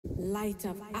Light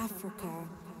of Africa.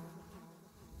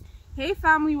 Hey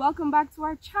family, welcome back to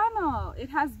our channel.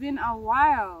 It has been a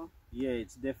while. Yeah,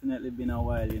 it's definitely been a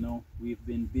while, We've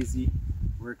been busy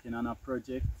working on a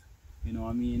project,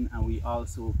 and we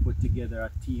also put together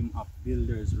a team of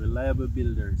builders, reliable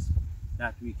builders,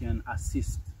 that we can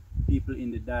assist people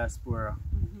in the diaspora,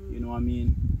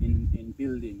 in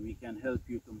building. We can help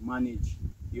you to manage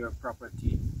your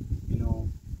property,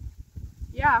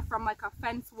 Yeah, from like a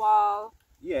fence wall.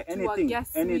 Yeah, to a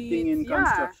guest anything suite. in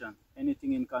construction.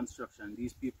 Anything in construction.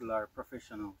 These people are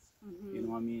professionals. You know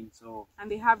what I mean? So and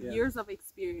they have years of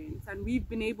experience, and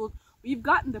we've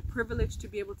gotten the privilege to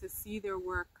be able to see their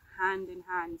work hand in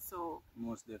hand. So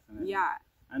most definitely. Yeah.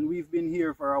 And we've been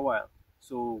here for a while.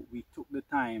 So we took the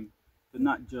time to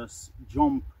not just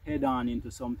jump head on into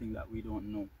something that we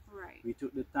don't know. Right. We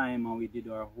took the time and we did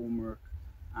our homework,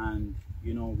 and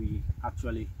we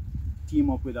actually team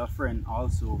up with a friend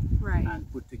also, right, and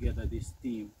put together this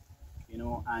team,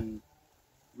 and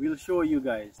we'll show you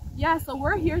guys. Yeah, so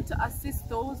we're here to assist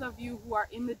those of you who are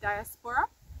in the diaspora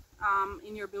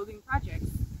in your building projects,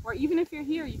 or even if you're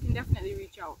here, you can definitely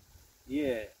reach out.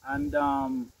 Yeah, and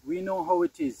we know how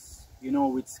it is,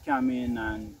 with scamming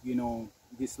and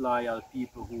disloyal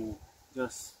people who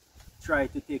just try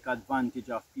to take advantage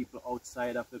of people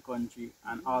outside of the country,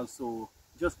 and also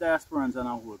just diasporans and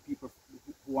whole people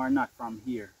who are not from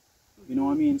here. You know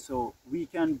what I mean? So we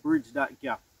can bridge that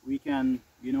gap. We can,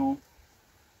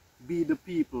 be the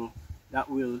people that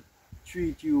will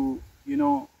treat you,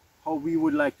 how we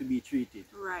would like to be treated.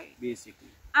 Right. Basically.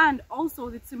 And also,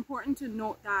 it's important to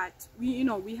note that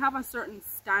we have a certain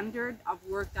standard of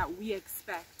work that we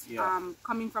expect. Yeah.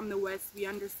 Coming from the West, we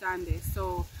understand this.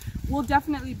 So we'll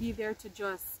definitely be there to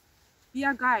just be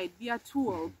a guide, be a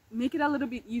tool, make it a little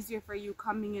bit easier for you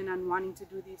coming in and wanting to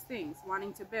do these things,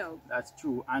 wanting to build. That's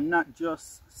true. And not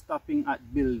just stopping at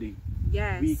building.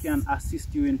 Yes. We can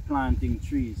assist you in planting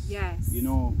trees. Yes.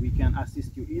 We can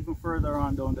assist you even further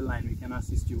on down the line. We can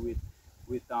assist you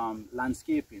with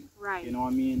landscaping. Right. You know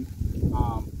what I mean?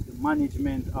 The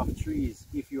management of trees.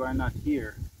 If you are not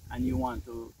here and you want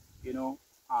to,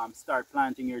 start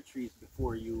planting your trees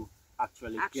before you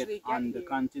actually get on the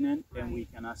continent, right, then we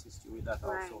can assist you with that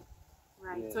also.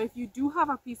 Right. Yeah. So if you do have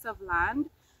a piece of land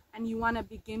and you want to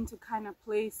begin to kind of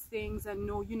place things and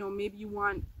know, maybe you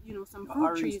want, some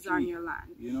fruit trees on your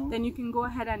land, then you can go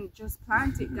ahead and just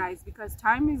plant it, guys, because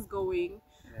time is going.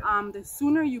 Yeah. The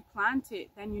sooner you plant it,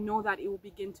 then you know that it will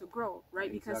begin to grow,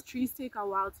 right? Exactly. Because trees take a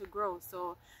while to grow.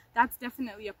 So that's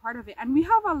definitely a part of it. And we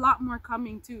have a lot more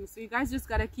coming too. So you guys just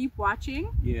got to keep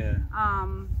watching. Yeah.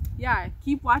 Yeah,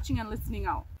 keep watching and listening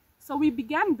out. So we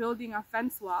began building a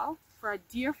fence wall for a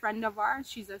dear friend of ours.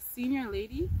 She's a senior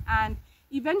lady, and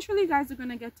eventually, guys, are going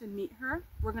to get to meet her.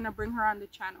 We're going to bring her on the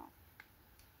channel.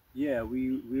 Yeah,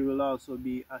 we will also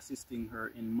be assisting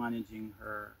her in managing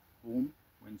her home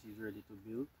when she's ready to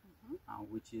build,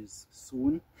 which is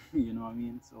soon. You know what I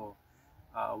mean? So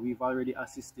we've already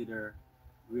assisted her.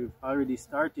 We've already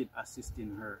started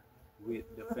assisting her with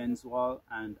the fence wall,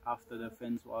 and after the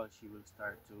fence wall she will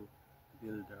start to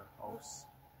build her house.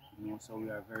 So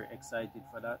we are very excited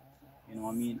for that. You know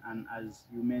what I mean? And as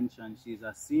you mentioned, she's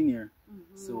a senior,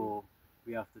 so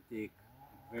we have to take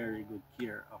very good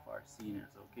care of our seniors,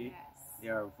 okay? Yes. They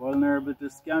are vulnerable to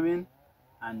scamming,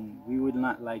 and we would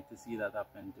not like to see that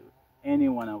happen to any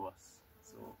one of us.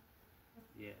 So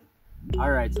yeah.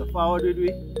 Alright, so forward with me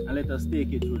and let us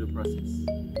take it through the process.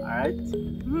 Alright?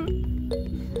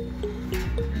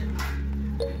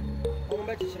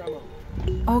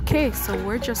 Okay, so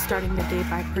we're just starting the day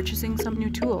by purchasing some new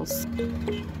tools.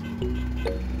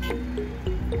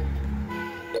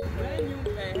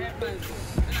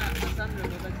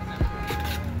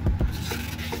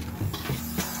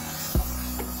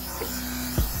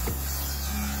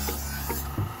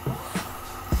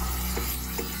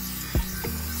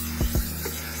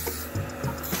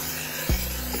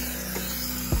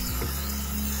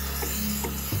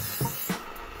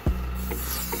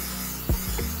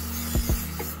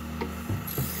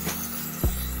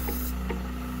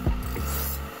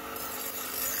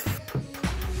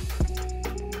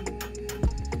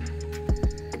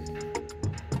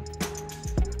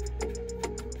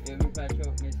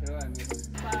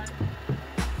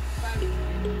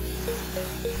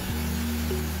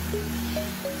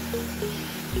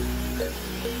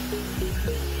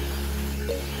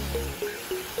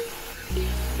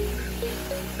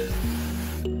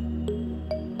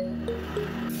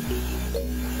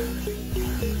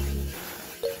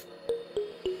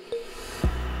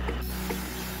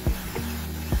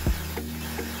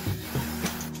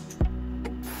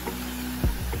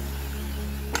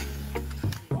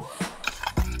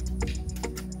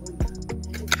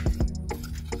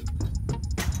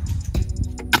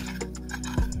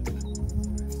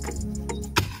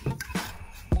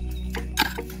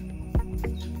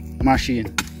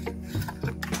 machine.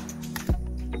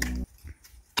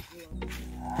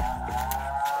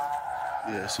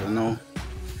 Yeah, so now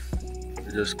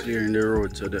we're just clearing the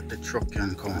road so that the truck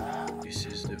can come. This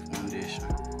is the foundation.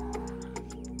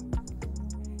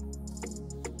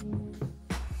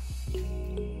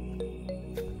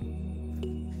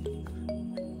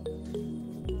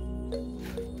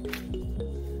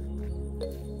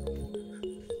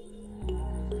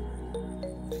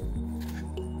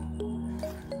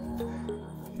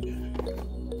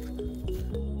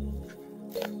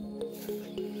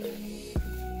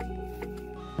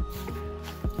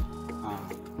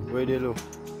 Where they look?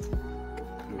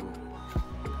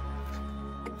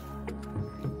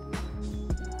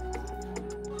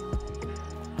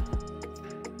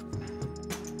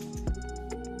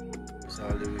 It's all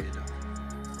the way down.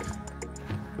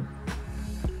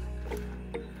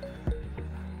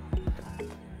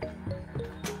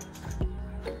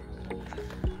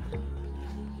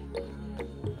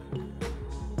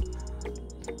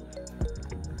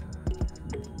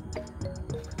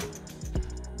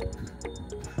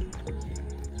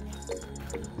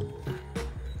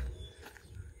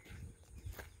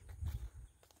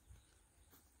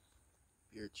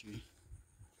 Pear tree.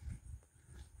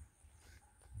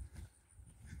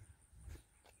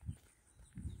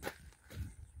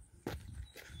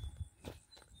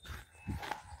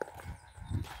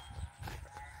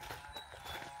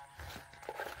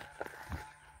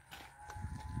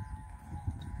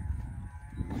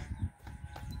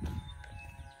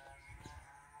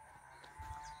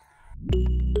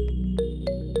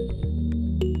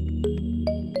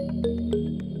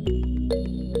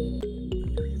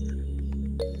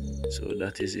 So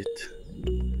that is it.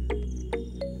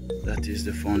 That is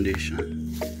the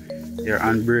foundation. They're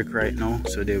on break right now,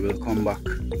 so they will come back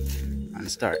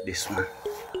and start this one.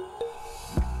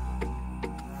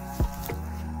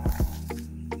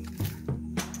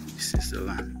 This is the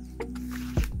land.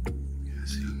 You can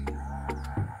see.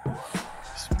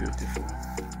 It's beautiful.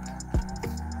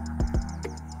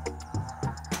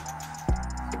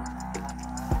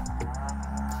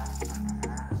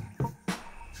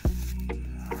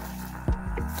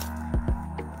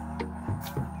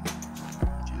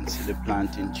 The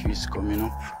planting trees coming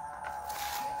up.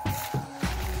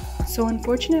 So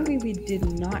unfortunately we did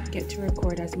not get to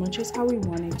record as much as how we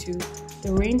wanted to.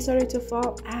 The rain started to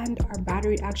fall and our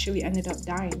battery actually ended up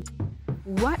dying.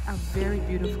 What a very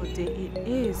beautiful day it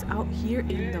is out here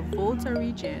in the Volta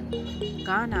region,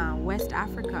 Ghana, West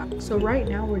Africa. So right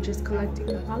now we're just collecting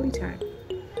the poly tank.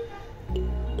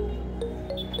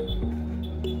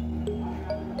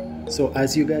 So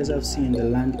as you guys have seen, the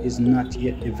land is not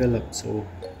yet developed, so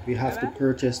we have to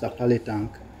purchase a poly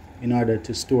tank in order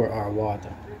to store our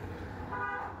water.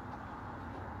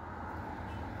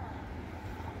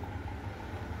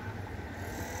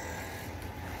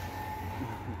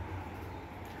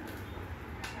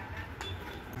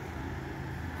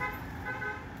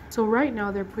 So right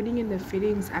now they're putting in the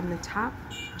fittings and the tap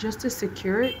just to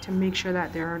secure it to make sure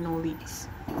that there are no leaks.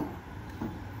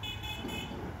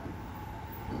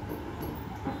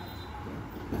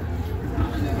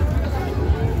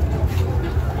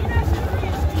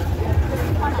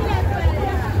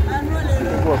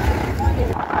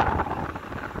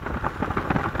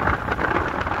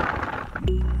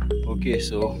 Okay,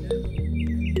 so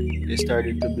they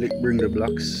started to bring the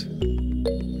blocks.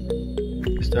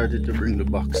 Started to bring the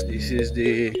box. This is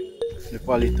the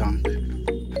poly tank.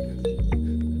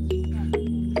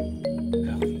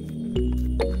 Yeah.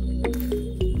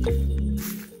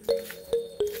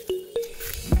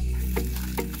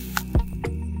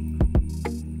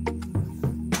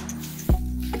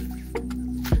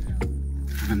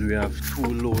 And we have 2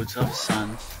 loads of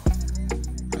sand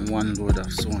and 1 load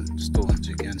of stones.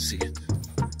 You can see it.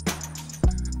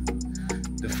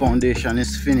 The foundation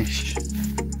is finished.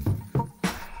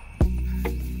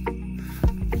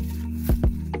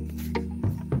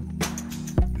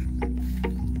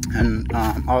 And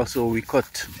also we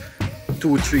cut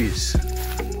 2 trees.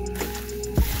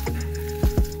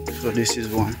 So this is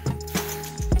one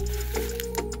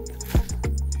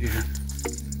here,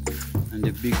 and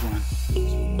the big one.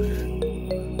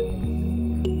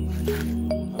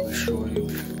 I will show you.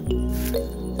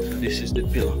 So this is the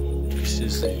pillar. This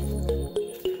is the.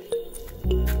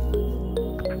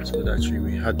 So that tree,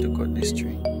 we had to cut this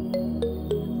tree.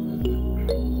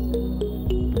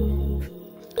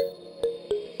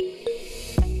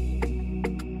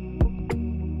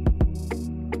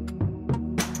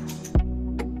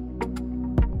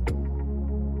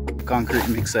 Concrete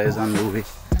mixer is on the way,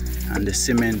 and the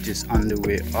cement is on the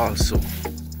way also.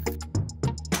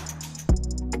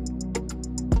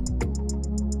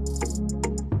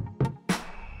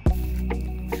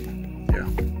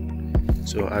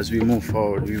 So as we move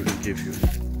forward, we will give you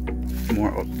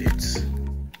more updates.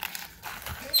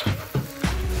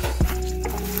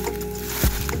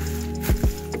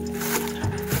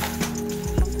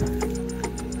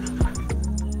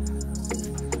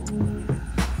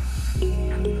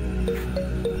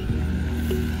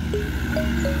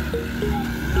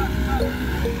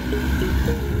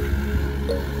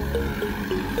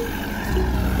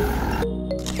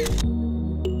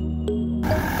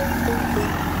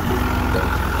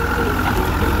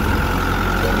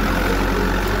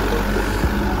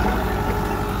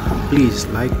 Please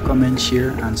like, comment,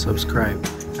 share and subscribe,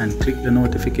 and click the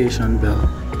notification bell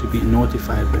to be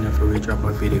notified whenever we drop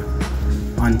a video.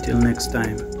 Until next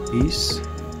time, peace,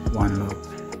 one love.